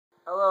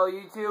Hello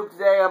YouTube,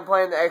 today I'm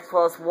playing the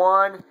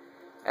X+1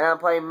 and I'm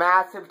playing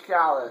Massive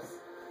Chalice.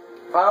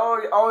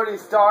 I already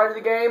started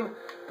the game,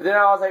 but then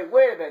I was like,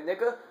 wait a minute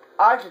nigga,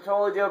 I should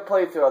totally do a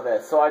playthrough of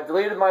this. So I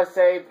deleted my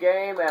save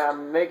game and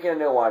I'm making a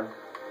new one.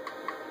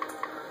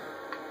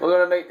 We're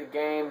gonna make the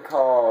game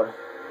called,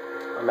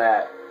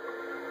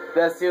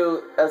 let's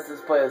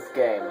just play this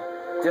game.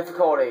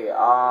 Difficulty,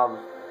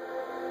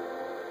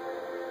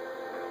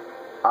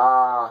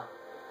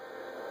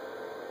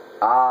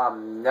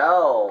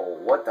 no.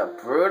 What the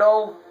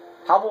brutal?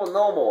 How about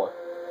normal?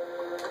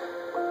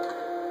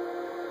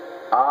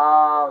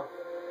 I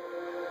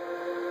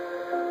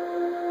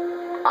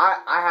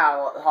have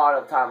a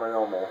harder time with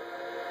normal.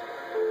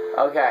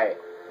 Okay,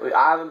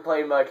 I haven't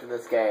played much of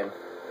this game.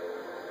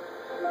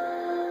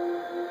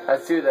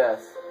 Let's do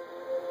this.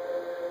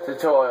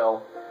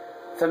 Tutorial.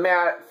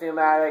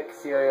 Thematic,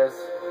 serious.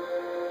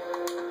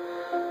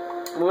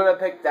 We're gonna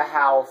pick the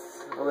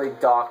house, really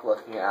dark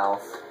looking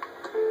house.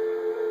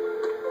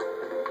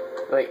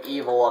 Really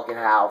evil looking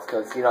house,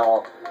 because, you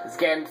know, this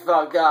game's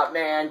fucked up,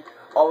 man.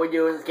 All we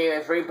do in this game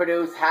is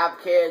reproduce, have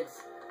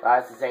kids,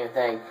 that's the same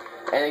thing,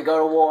 and then go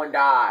to war and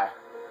die.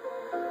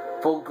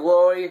 For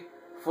glory,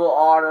 for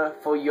honor,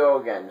 for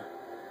Jurgen.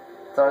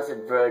 I thought I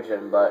said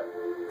virgin, but...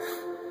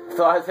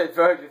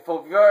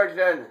 for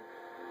virgin!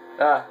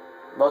 It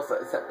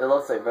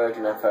looks like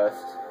virgin at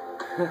first.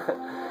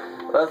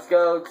 Let's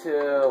go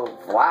to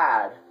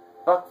Vlad.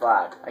 Fuck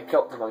Vlad. I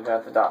killed him on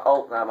Grand Theft Auto.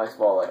 Oh, not my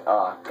spoiler.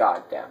 Oh,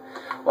 god damn.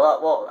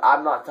 Well,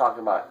 I'm not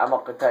talking about... I'm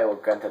not gonna tell you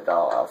what Grand Theft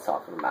Auto I was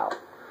talking about.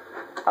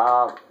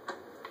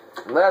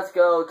 Let's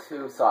go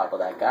to... Sorry about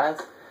that,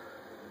 guys.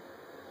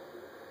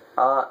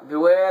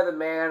 Beware the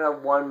man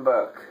of one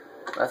book.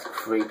 That's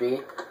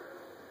creepy.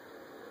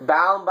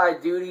 Bound by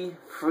duty,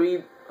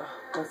 free...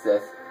 What's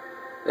this?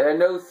 There are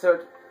no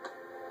such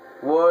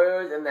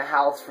warriors in the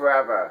house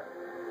forever.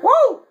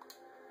 Woo!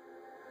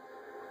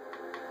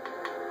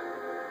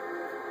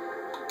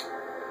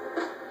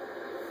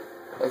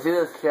 Let's do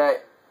this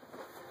shit.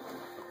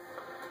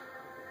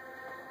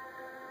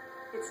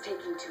 It's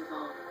taking too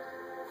long.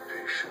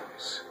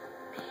 Patience.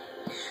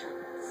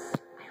 Patience.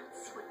 I don't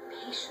see what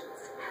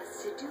patience has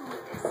to do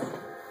with this.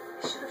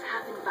 It should have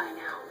happened by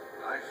now.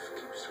 Life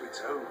keeps to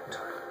its own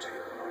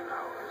timetable, not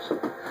ours.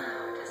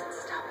 Oh, it doesn't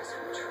stop us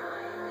from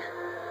trying.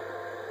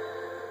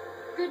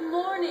 Good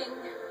morning.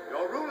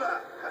 Your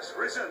ruler has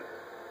risen.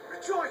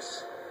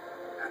 Rejoice,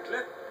 and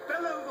let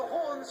bellow the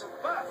horns of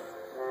birth.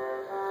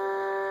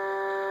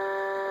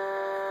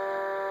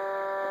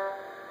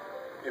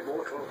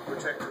 Immortal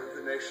protector of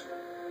the nation,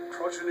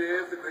 progeny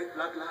of the great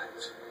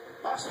bloodlines,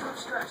 master of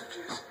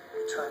strategies,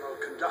 eternal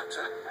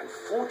conductor, and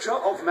forger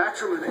of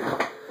matrimony.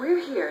 We're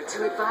here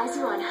to advise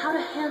you on how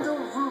to handle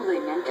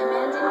ruling and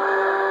commanding.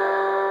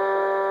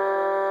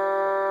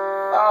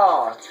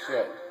 Oh,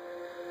 shit.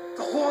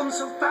 The horns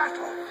of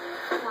battle.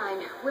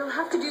 Fine, we'll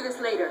have to do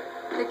this later.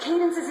 The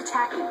cadence is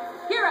attacking.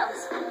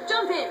 Heroes,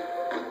 jump in.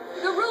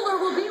 The ruler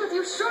will be with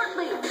you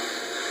shortly.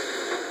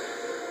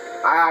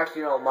 I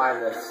actually don't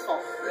mind this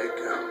Off they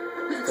go.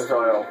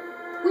 tutorial.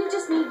 We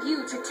just need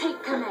you to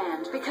take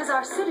command, because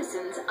our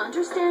citizens,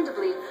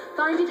 understandably,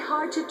 find it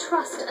hard to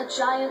trust a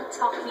giant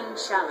talking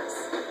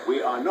chalice.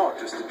 We are not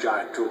just a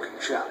giant talking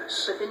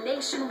chalice. But the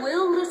nation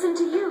will listen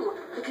to you,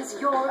 because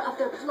you're of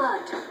their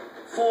blood.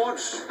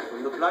 Forged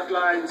from the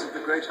bloodlines of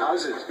the great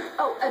houses.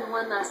 Oh, and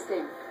one last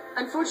thing.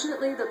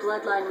 Unfortunately, the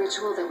bloodline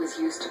ritual that was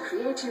used to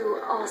create you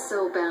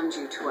also bound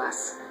you to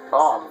us.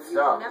 Oh, so you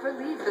will never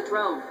leave the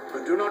throne.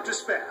 But do not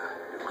despair.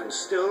 You can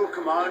still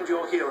command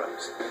your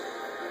heroes.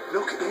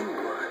 Look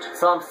inward.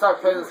 So I'm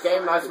stuck playing this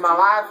game most of my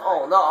life?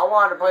 Oh no, I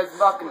wanted to play some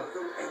fucking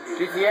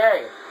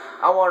GTA.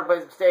 I wanted to play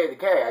some State of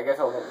Decay. I guess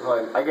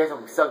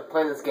I'm stuck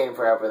playing this game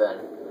forever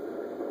then.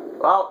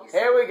 Well,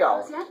 here we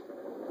go. Yet?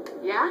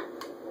 Yeah?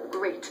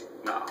 Great.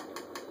 Now,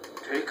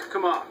 take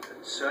command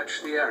and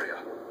search the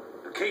area.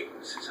 The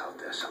cadence is out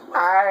there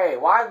somewhere. Hey,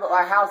 why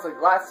my house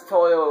like last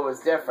tutorial was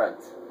different?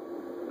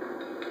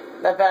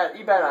 You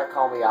better not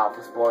call me out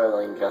for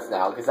spoiling just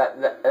now, because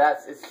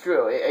it's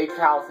true. Each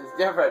house is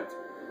different.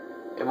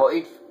 Well,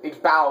 each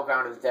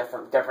battleground is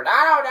different. I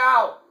don't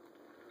know!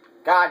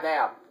 God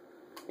damn.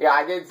 Yeah,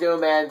 I did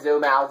zoom in,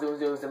 zoom out,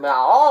 zoom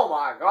out. Oh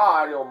my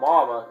god, your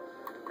mama.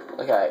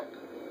 Okay.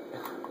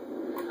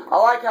 I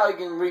like how you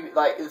can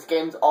this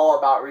game's all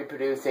about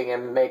reproducing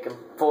and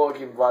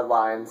forging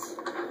bloodlines.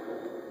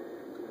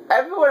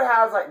 Everyone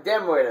has like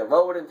dim-witted,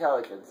 lowered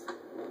intelligence.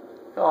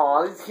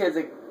 Oh, these kids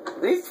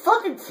these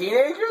fucking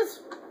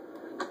teenagers?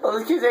 Oh,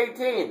 this kid's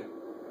 18.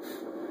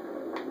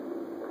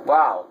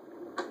 Wow.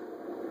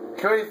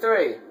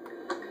 23.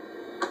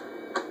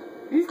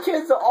 These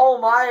kids are all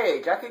my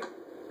age. I can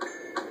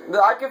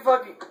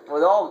fucking... why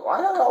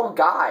are they all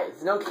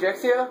guys? No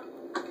chicks here?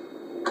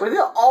 Well,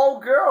 they're all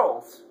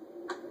girls.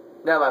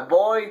 Now my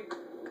boy,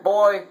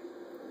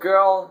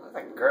 girl. That's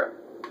like girl.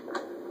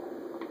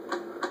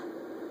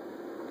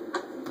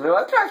 You know,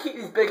 let's try to keep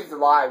these bitches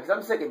alive, because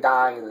I'm sick of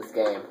dying in this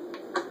game.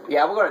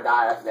 Yeah, we're gonna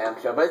die, that's damn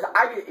sure. But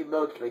I get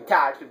emotionally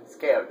attached to these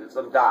characters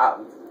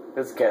sometimes.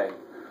 Just kidding.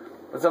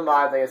 But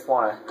sometimes I just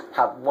wanna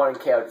have one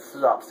character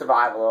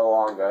survive a little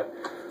longer.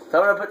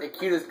 So I'm gonna put the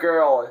cutest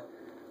girl.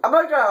 I'm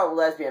gonna try a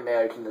lesbian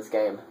marriage in this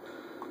game.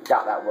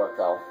 Doubt that worked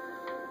though.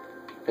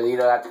 Because you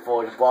don't have to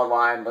forge a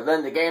bloodline, but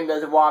then the game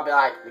doesn't want to be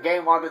like,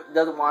 doesn't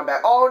want to be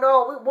like, oh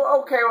no, we're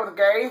okay with the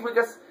gays, we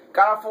just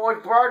got a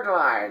forged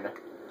bloodline.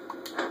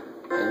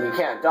 And you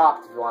can't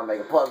adopt if you want to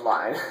make a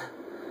bloodline.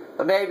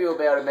 But maybe we'll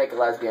be able to make a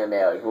lesbian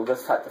marriage, we'll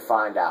just have to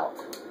find out.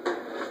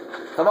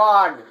 Come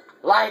on,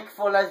 like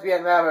for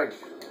lesbian marriage.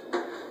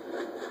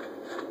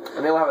 And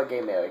then we'll have a gay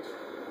marriage.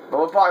 But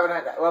we're probably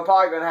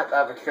gonna have to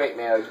have a straight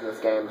marriage in this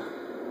game.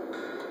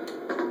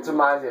 This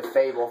reminds me of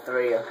Fable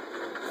 3.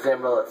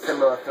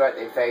 Similar threat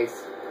they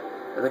face,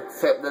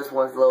 except this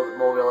one's a little bit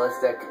more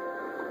realistic.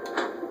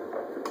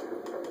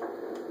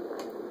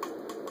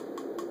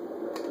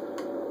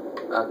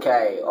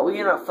 Okay, are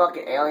we in a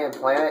fucking alien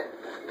planet?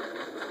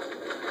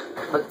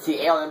 Let's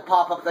see alien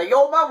pop up like,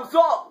 yo man, what's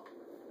up?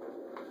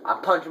 I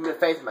punch him in the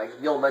face, I'm like,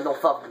 yo man,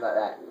 don't fuck with me like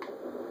that.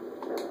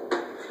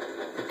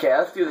 Okay,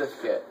 let's do this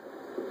shit.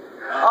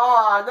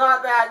 Oh,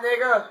 not that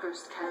nigga!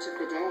 First catch of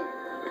the day.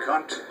 We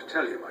can't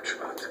tell you much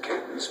about the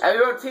cadence.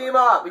 Everyone team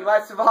up, we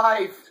might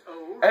survive.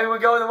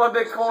 Everyone go in the one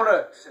big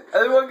corner.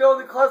 Everyone go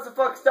in the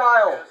clusterfuck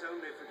style. It's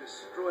only for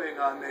destroying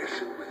our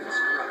nation with its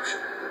corruption.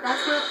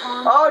 That's where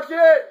pawns Oh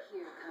shit!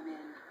 here come in.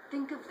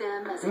 Think of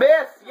them as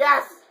Miss,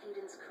 yes!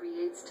 cadence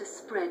creates to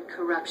spread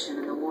corruption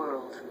in the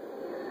world.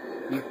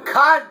 You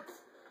cunt!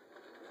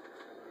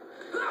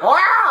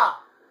 Wow!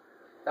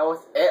 That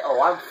was it.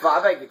 Oh, I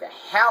better get the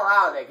hell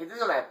out of there, because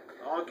this is gonna...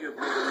 Arguably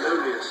the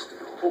lowliest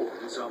of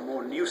pawns are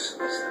more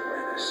nuisance than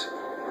menace.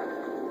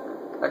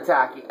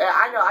 Attacking.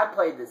 I know, I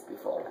played this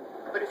before.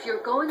 But if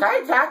you're going Can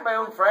I attack my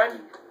own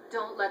friend?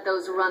 don't let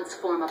those runts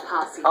form a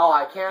posse. Oh,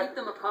 I can't? Keep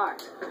them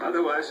apart.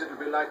 Otherwise it'll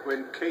be like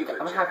when cave I'm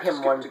gonna have him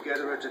get one...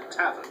 together at a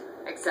tavern.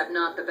 Except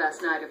not the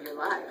best night of your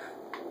life.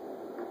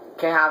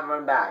 Can't have him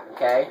run back,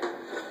 okay?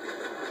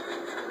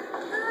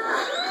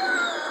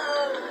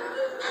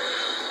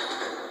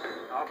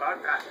 How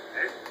about that,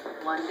 eh?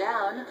 One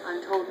down,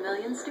 untold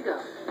millions to go.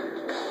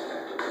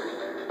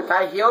 Can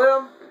I heal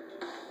him?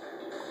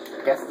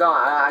 Guess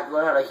not. I have to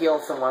learn how to heal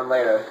someone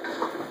later.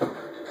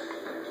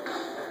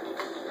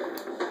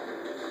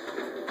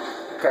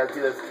 Okay, let's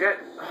do this shit.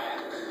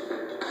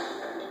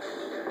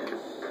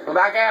 Come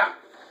back out.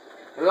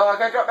 We got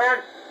ketchup, man.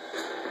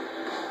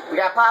 We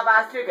got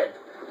Popeye's chicken.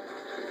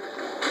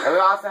 And we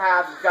also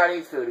have some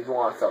Chinese food if you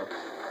want some.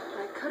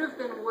 That could have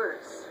been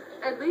worse.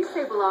 At least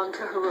they belong to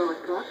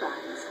heroic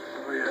bloodlines.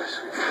 Oh yes,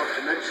 we forgot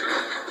to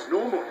mention,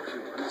 normal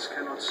humans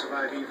cannot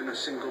survive even a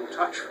single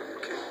touch from the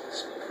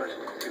cadence. But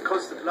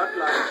because the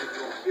bloodlines of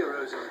your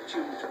heroes are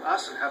attuned to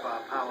us and have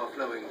our power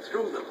flowing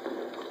through them,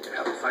 they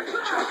have a fighting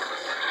chance.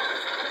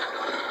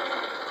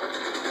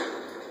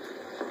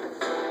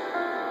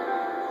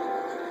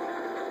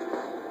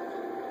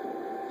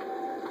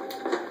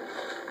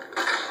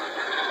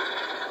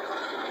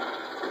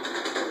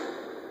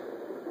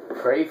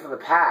 Pray for the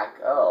pack.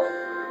 Oh.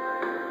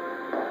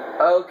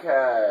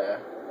 Okay.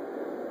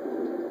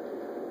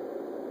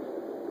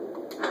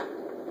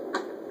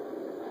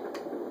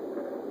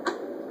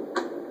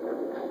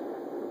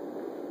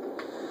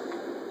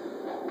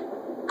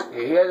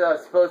 Here's a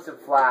explosive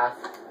flask.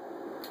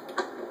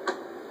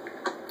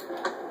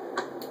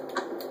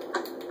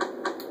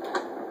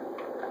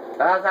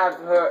 I have to have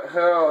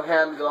her or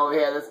him go over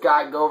here. This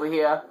guy go over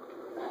here.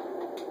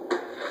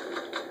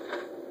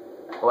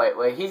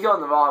 Wait, he's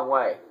going the wrong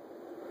way.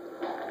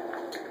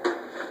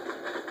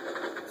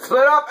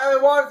 Split up,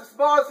 everyone. It's the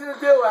smartest thing to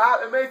do.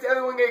 It makes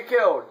everyone get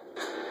killed.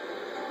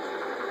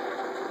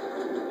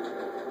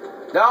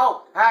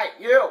 No, hey,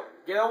 you,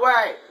 get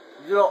away.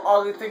 You little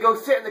ugly thing, go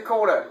sit in the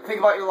corner. Think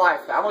about your life.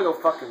 I'm gonna go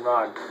fucking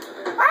run.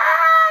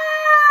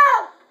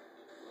 Ah!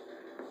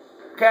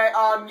 Okay,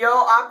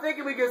 yo, I'm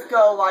thinking we just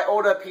go, like,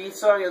 order a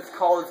pizza and just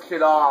call this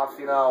shit off,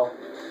 you know.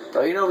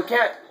 So, you know, we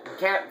can't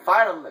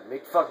fight them, but we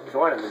can fucking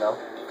join them, you know.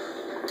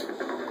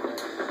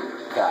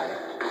 Okay.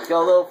 Let's go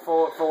a little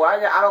forward.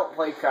 I don't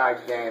play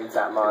charge games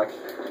that much.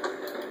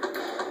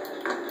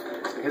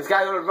 This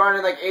guy's gonna run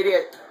in like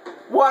idiot.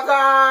 What's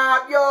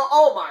up, yo?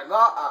 Oh my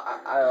god.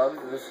 I love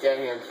this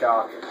getting here in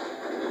shock.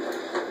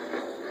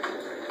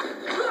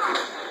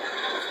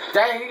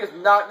 Dang, he just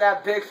knocked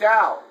that bitch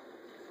out.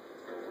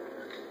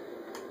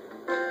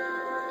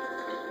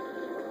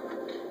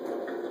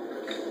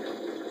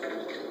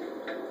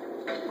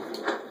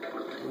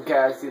 Okay,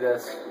 I see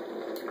this.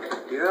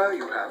 Here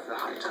you have the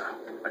hunter.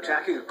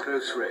 Attacking at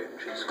close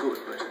range is good,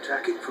 but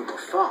attacking from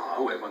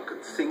afar, where one can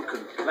think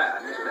and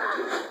plan, is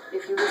better.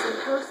 If you listen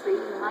closely,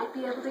 you might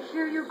be able to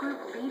hear your group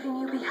leaving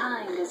you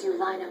behind as you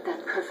line up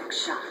that perfect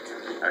shot.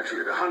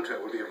 Actually, the hunter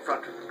will be in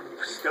front of the group,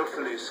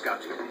 stealthily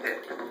scouting ahead.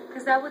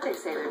 Is that what they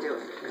say they're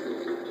doing?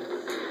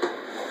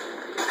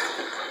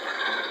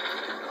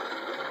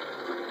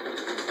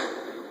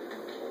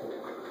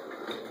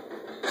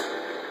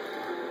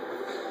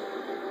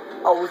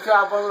 Oh, we still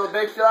have one little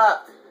bitch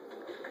left.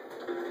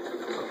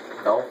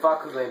 Don't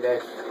fuck with me,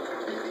 bitch.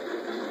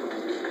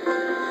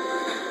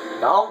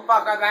 Don't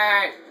fuck with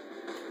me!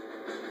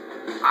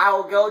 I I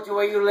will go to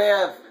where you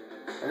live.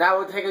 And I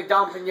will take a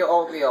dump in your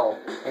oatmeal.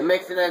 And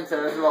mix it in so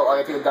it doesn't look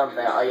like I took a dump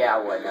there. Oh yeah, I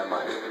would. Never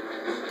mind.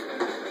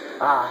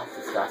 Ah, it's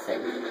disgusting.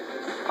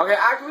 Okay,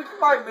 actually, we can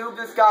probably move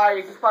this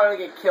guy. He's probably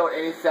gonna get killed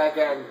any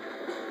second.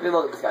 Let me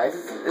look at this guy.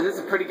 Is this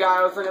a pretty guy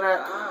I was looking at?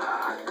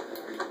 Ah,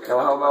 No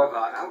one homo. of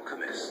our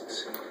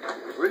alchemists.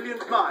 A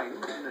brilliant mind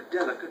in a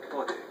delicate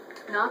body.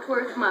 Not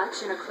worth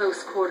much in a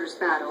close quarters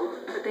battle,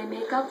 but they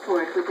make up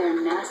for it with their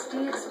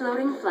nasty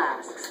exploding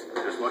flasks.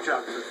 Just watch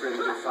out for the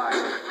friendly fire.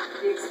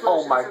 The explosions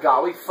Oh my are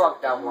god, we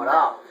fucked that one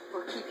up.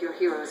 Or keep your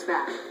heroes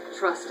back.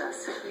 Trust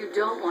us, you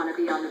don't want to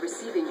be on the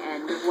receiving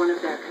end of one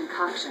of their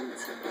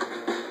concoctions.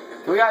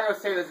 We gotta go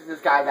save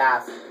this guy's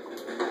ass.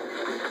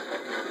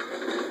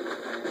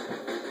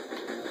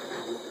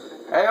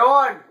 Hey,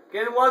 everyone!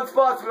 Get in one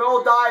spot so we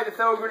all die to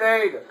throw a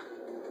grenade.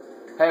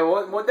 Hey,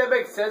 wouldn't that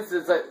make sense?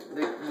 It's like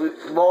we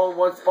roll in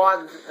one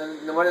spot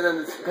and one of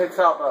them just picks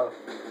up a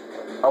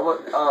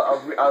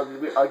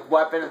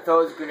weapon and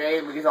throws a grenade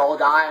and we just all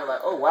die and we're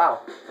like, oh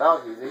wow, that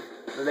was easy.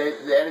 So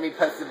the enemy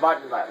presses the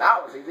button and like,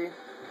 that was easy.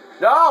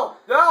 No!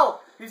 No!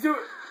 He's doing...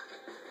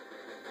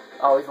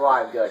 Oh, he's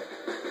alive, good.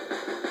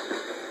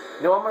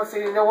 You know what I'm gonna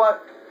say? You know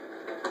what?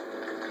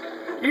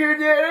 You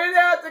didn't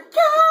have to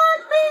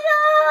cut me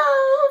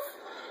off!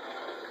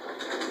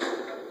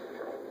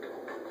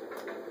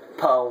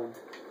 Pwned.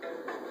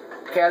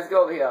 Okay, let's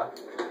go over here.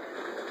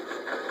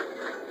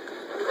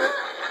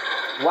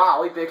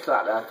 Wow, we big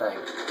slapped that thing.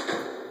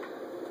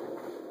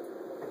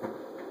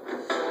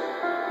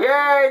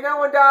 Yay, no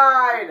one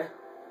died!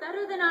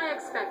 Better than I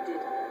expected.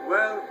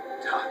 Well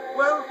done.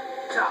 Well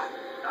done.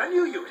 I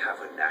knew you'd have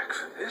a knack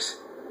for this.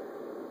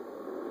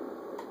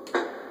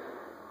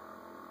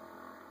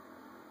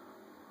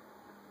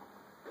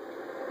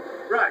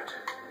 Right.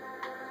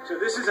 So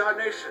this is our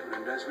nation,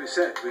 and as we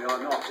said, we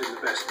are not in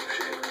the best of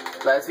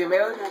shape. Let's get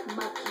married. That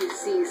muck you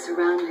see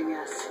surrounding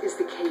us is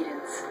the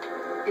cadence.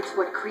 It's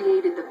what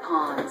created the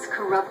pawns,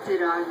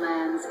 corrupted our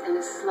lands, and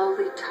is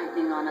slowly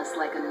tightening on us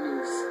like a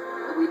noose.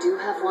 But we do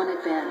have one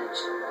advantage.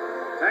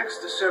 Thanks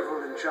to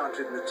several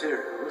enchanted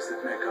materials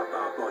that make up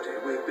our body,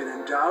 we've been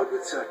endowed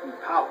with certain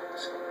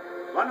powers.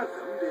 One of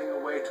them being a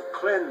way to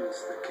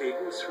cleanse the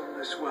cadence from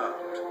this world.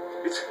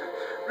 It's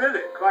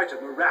really quite a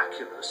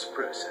miraculous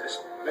process.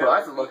 Well,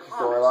 that's a lucky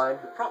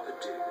storyline. The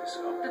properties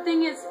of... The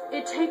thing is,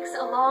 it takes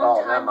a long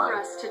never time mind. for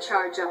us to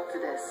charge up for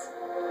this.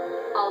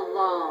 A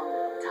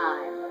long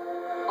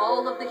time.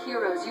 All of the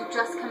heroes you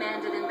just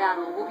commanded in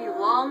battle will be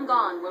long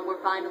gone when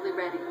we're finally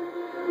ready.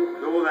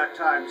 With all that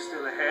time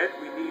still ahead,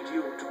 we need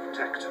you to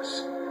protect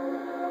us.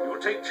 You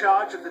will take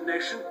charge of the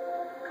nation,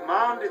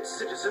 command its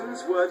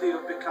citizens worthy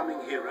of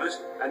becoming heroes,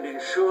 and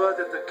ensure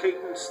that the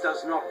cadence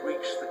does not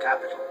reach the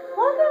capital.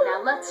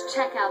 Now let's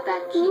check out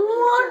that keep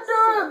you just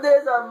Wonder if saved.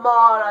 there's a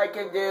mod I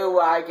can do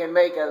where I can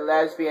make a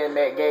lesbian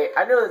gay.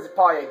 I know this is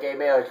probably a gay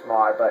marriage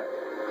mod, but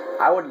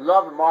I would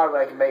love a mod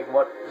where I can make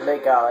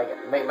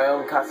my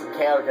own custom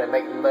character and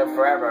make them live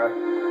forever.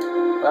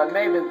 But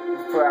maybe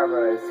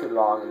forever is too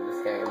long in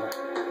this game.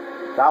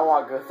 So I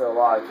want to go through a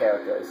lot of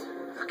characters.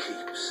 The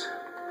keeps.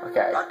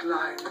 Okay.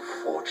 Bloodline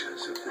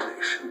forgers of the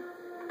nation.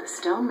 The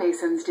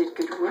stonemasons did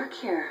good work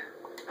here.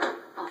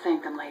 I'll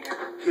thank them later.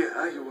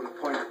 Here you will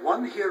appoint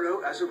one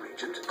hero as a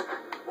regent,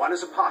 one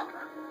as a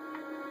partner.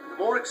 The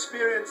more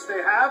experience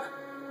they have,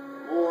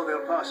 the more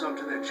they'll pass on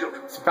to their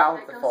children. It's That goes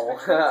bountiful.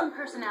 for traits and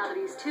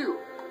personalities too.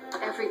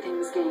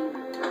 Everything's game.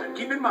 And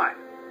keep in mind,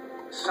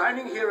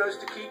 assigning heroes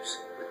to keeps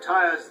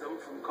retires them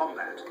from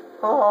combat.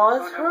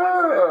 Oh, it's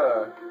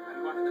her.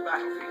 And one in the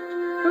battlefield.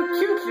 How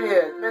cute she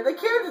is. Man, the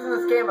characters in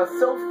this game are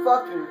so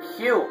fucking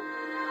cute.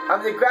 I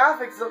mean, the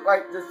graphics look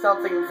like there's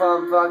something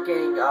from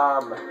fucking,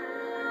 I'm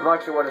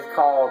not sure what it's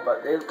called,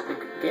 but the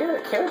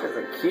characters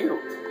are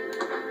cute.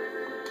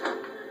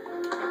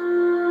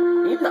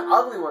 Even the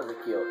ugly ones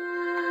are cute.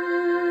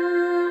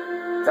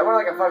 Is that one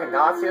like a fucking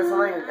Nazi or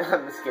something?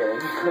 I'm just kidding.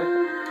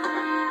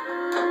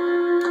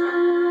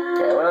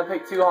 Okay, we're gonna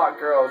pick two hot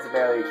girls to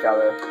marry each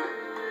other.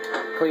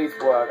 Please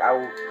work. I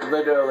will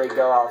literally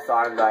go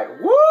outside and be like,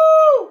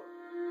 woo!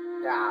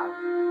 Nah.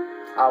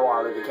 I don't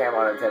want to leave the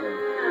camera unattended.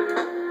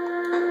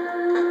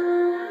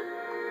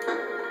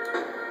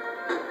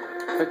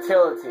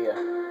 Fertility.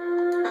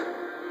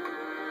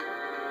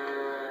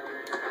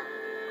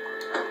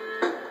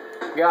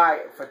 Guy,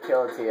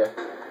 fertility.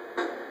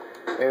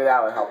 Maybe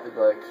that would help the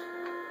glitch.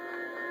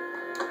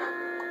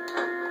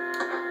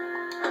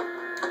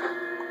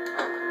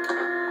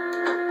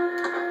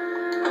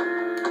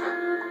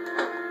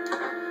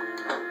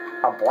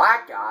 A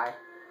black guy?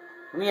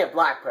 We need a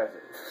black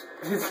president.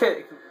 Just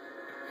kidding.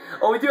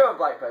 Oh, we do have a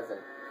black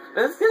president.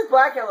 This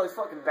black guy looks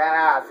fucking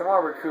badass. I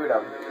want to recruit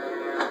him.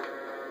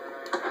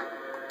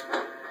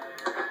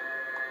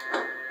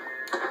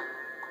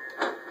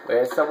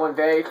 Where's someone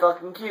very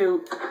fucking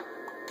cute?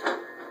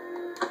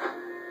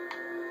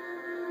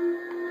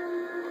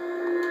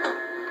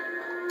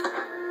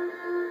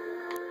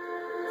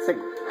 It's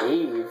like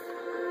Eve.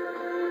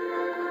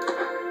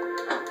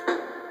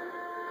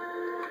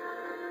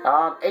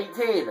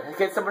 18. Let's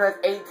get someone that's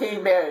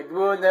 18 married.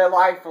 Ruin their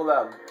life for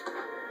them.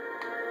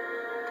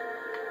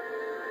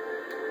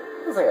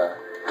 Looks like a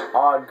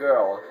odd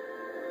girl.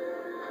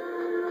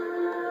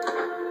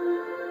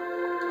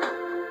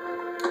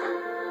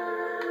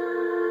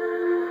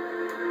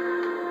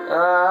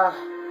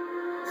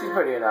 She's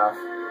pretty enough.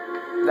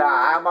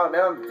 Nah,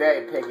 I'm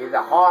very picky. It's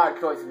a hard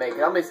choice to make. I'm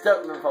gonna be stuck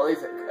with them for at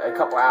least a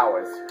couple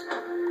hours.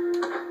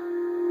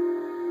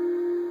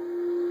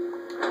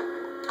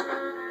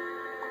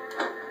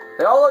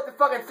 They all look the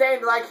fucking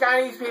same, like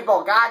Chinese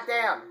people.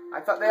 Goddamn. I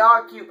thought they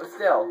are cute, but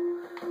still.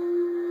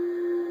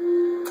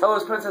 Oh,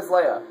 it's Princess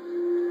Leia.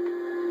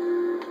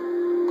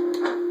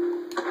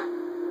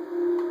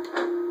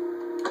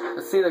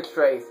 Let's see the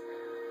trace.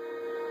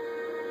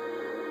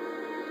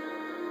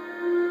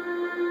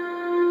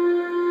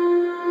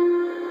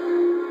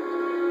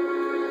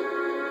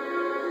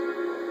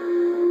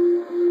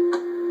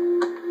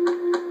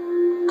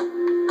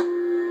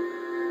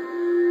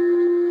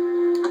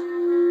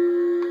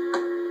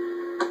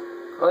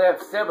 Well, they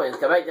have siblings.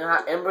 Can I make them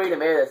inbreed and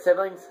marry their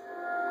siblings?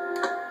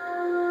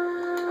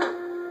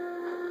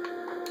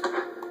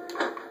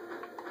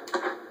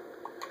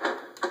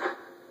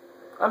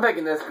 I'm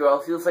picking this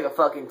girl. She looks like a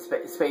fucking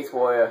space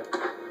warrior.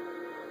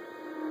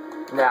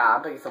 Nah,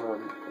 I'm picking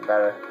someone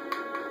better.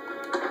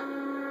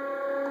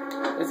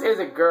 This is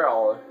a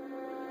girl.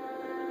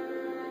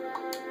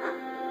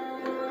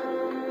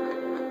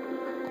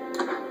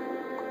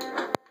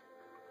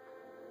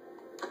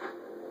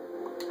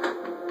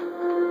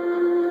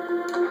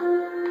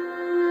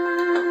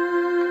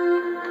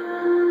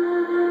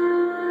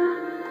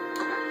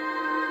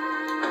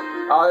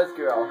 Oh, this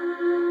girl.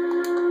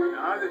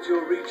 Now that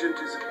your regent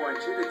is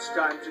appointed, it's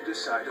time to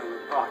decide on a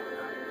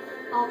partner.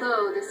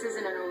 Although this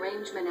isn't an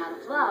arrangement out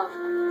of love,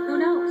 who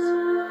knows?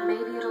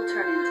 Maybe it'll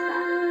turn into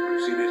that.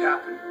 You've seen it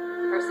happen.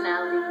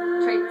 Personality,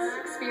 traits,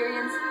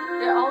 experience,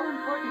 they're all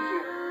important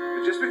here.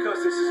 But just because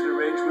this is an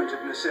arrangement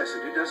of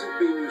necessity doesn't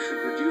mean you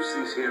should reduce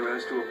these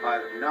heroes to a pile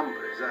of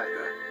numbers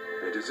either.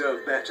 They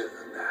deserve better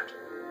than that.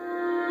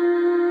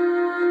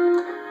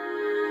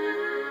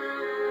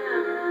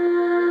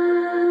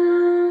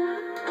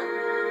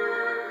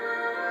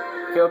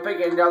 He'll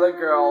pick another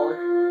girl.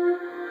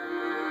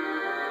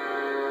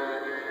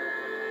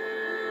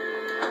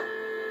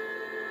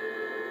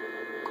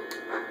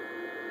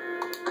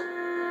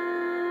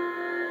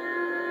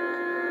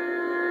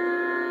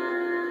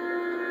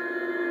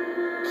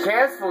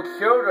 Chance for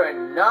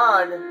children,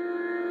 none.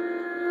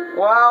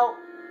 Well,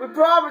 we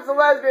promised a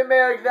lesbian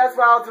marriage, that's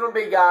how it's gonna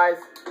be, guys.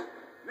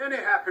 Many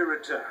happy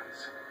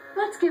returns.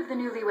 Let's give the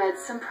newlyweds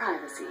some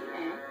privacy,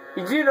 eh?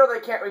 You do know they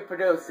can't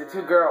reproduce, the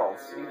two girls.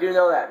 You do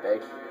know that,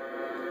 Big.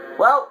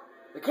 Well,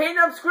 the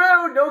kingdom's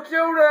screwed! No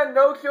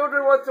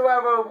children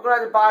whatsoever. We're gonna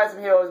have to buy some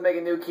heroes and make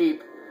a new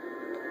keep.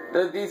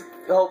 These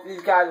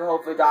guys will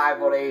hopefully die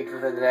of old age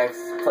within the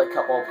next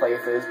couple of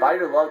places. But I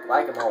do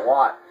like them a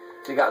lot.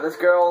 So you got this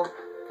girl,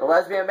 the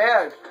lesbian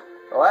marriage.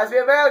 The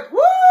lesbian marriage! Woo!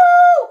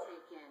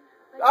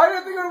 I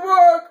didn't think it would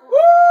work!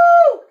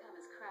 Woo!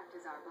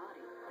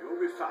 You'll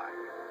be fine.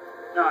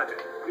 Now then,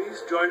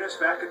 please join us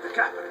back at the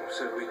capital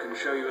so we can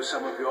show you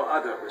some of your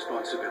other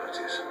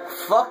responsibilities.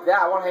 Fuck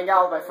that, I want to hang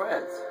out with my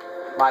friends.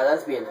 My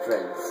lesbian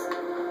friends.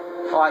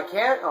 Oh, I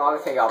can't? Oh, I'm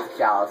gonna hang out with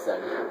Chalice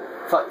then.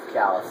 Fuck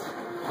Chalice.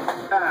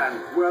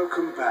 And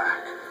welcome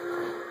back.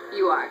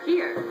 You are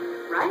here,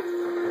 right?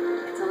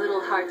 It's a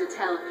little hard to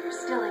tell if you're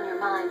still in your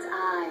mind's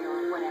eye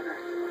or whatever.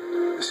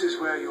 This is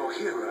where your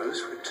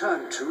heroes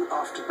return to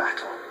after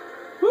battle.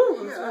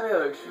 Woo,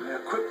 Here, we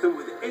equip them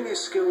with any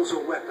skills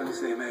or weapons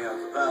they may have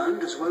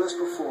earned, as well as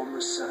perform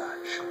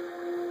research.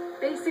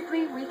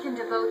 Basically, we can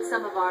devote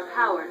some of our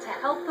power to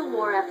help the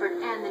war effort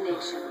and the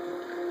nation.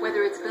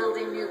 Whether it's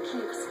building new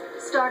keeps,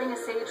 starting a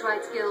Sage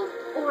Rights Guild,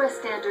 or a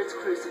Standards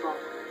Crucible.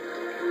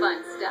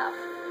 Fun stuff.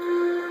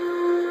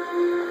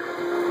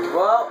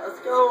 Well, let's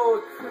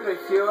go to the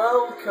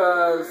hero,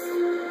 because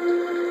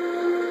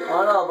I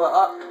don't know, but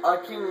our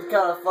kingdom's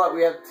kind of fucked.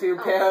 We have two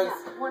parents.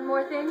 Yeah. One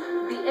more thing.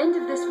 The end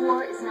of this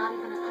war is not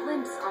even a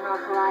glimpse on our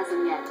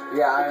horizon yet.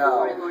 Yeah, I know.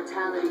 War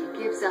immortality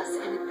gives us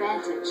an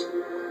advantage.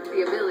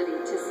 The ability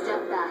to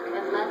step back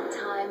and let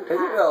time pass.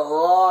 It's been a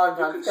long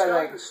You time. can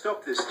start and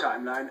stop this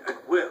timeline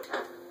at will,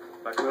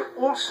 but we'll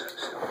also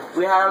stop.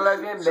 We had a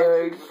lesbian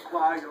marriage.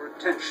 Require your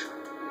attention.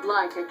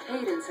 Like a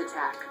cadence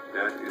attack.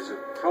 That is a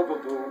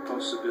probable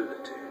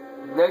possibility.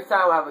 Next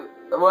time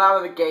we'll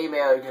have a gay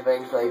marriage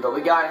eventually, but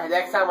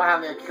next time we're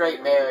having a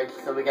straight marriage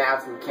so we can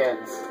have some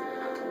kids.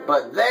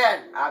 But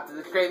then, after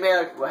the straight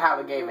marriage, we'll have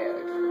a gay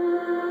marriage.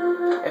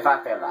 If I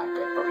feel like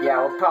it. But yeah,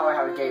 we'll probably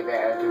have a gay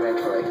marriage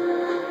eventually.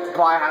 We'll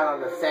probably have it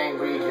in the same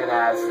region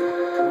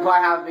we'll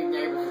probably have big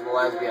neighbors with the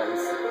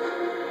lesbians.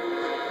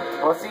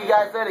 We'll see you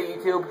guys later,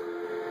 YouTube.